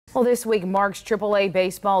Well, this week marks AAA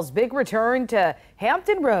baseball's big return to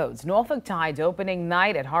Hampton Roads. Norfolk Tides opening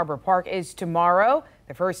night at Harbor Park is tomorrow.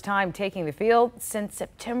 The first time taking the field since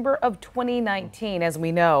September of 2019. As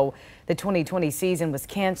we know, the 2020 season was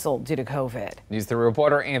canceled due to COVID. News 3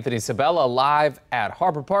 reporter Anthony Sabella live at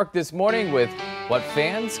Harbor Park this morning with what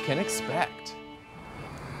fans can expect.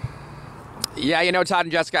 Yeah, you know, Todd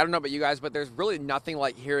and Jessica, I don't know about you guys, but there's really nothing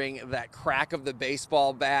like hearing that crack of the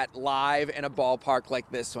baseball bat live in a ballpark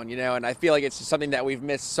like this one, you know, and I feel like it's just something that we've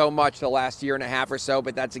missed so much the last year and a half or so,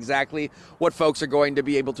 but that's exactly what folks are going to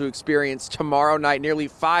be able to experience tomorrow night. Nearly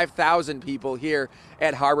 5,000 people here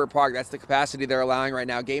at Harbor Park. That's the capacity they're allowing right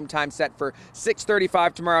now. Game time set for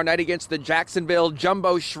 6:35 tomorrow night against the Jacksonville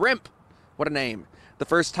Jumbo Shrimp. What a name. The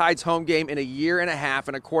first Tides home game in a year and a half,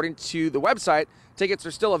 and according to the website, tickets are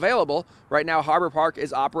still available. Right now, Harbor Park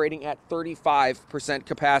is operating at 35%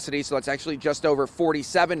 capacity, so that's actually just over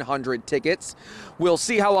 4,700 tickets. We'll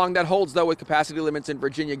see how long that holds, though, with capacity limits in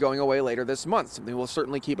Virginia going away later this month, something we'll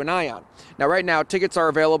certainly keep an eye on. Now, right now, tickets are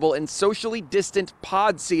available in socially distant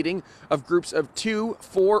pod seating of groups of 2,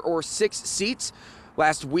 4, or 6 seats.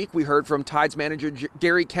 Last week, we heard from Tides manager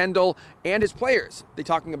Gary Kendall and his players. They're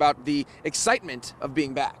talking about the excitement of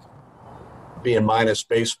being back. Being minus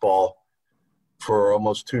baseball for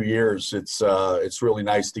almost 2 years, it's really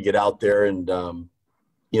nice to get out there and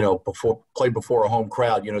play before a home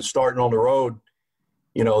crowd. You know, starting on the road,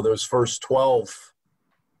 you know, those first 12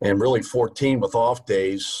 and really 14 with off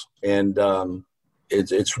days, and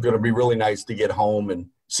it's going to be really nice to get home and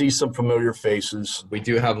see some familiar faces. We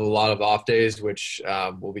do have a lot of off days, which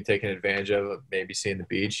we'll be taking advantage of, maybe seeing the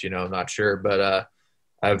beach, you know, I'm not sure. But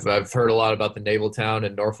I've heard a lot about the naval town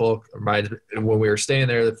in Norfolk. When we were staying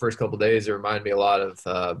there the first couple of days, it reminded me a lot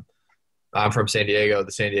of I'm from San Diego,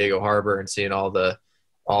 the San Diego Harbor, and seeing all the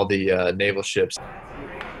naval ships.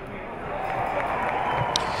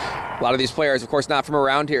 A lot of these players, of course, not from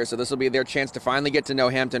around here, so this will be their chance to finally get to know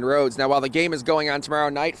Hampton Roads. Now, while the game is going on tomorrow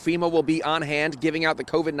night, FEMA will be on hand giving out the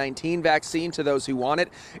COVID-19 vaccine to those who want it.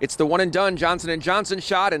 It's the one-and-done Johnson & Johnson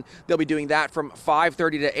shot, and they'll be doing that from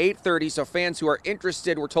 5:30 to 8:30, so fans who are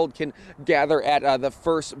interested, we're told, can gather at the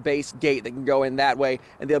first base gate. They can go in that way,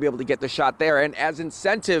 and they'll be able to get the shot there. And as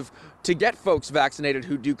incentive to get folks vaccinated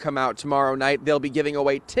who do come out tomorrow night, they'll be giving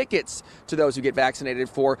away tickets to those who get vaccinated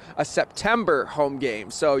for a September home game.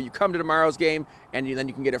 So you come to tomorrow's game, and then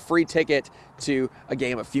you can get a free ticket to a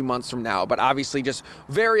game a few months from now. But obviously just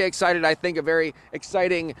very excited. I think a very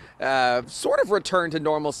exciting sort of return to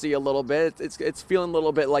normalcy a little bit. It's feeling a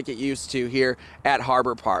little bit like it used to here at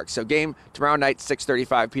Harbor Park. So game tomorrow night,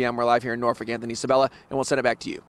 6:35 p.m. We're live here in Norfolk. Anthony Sabella, and we'll send it back to you.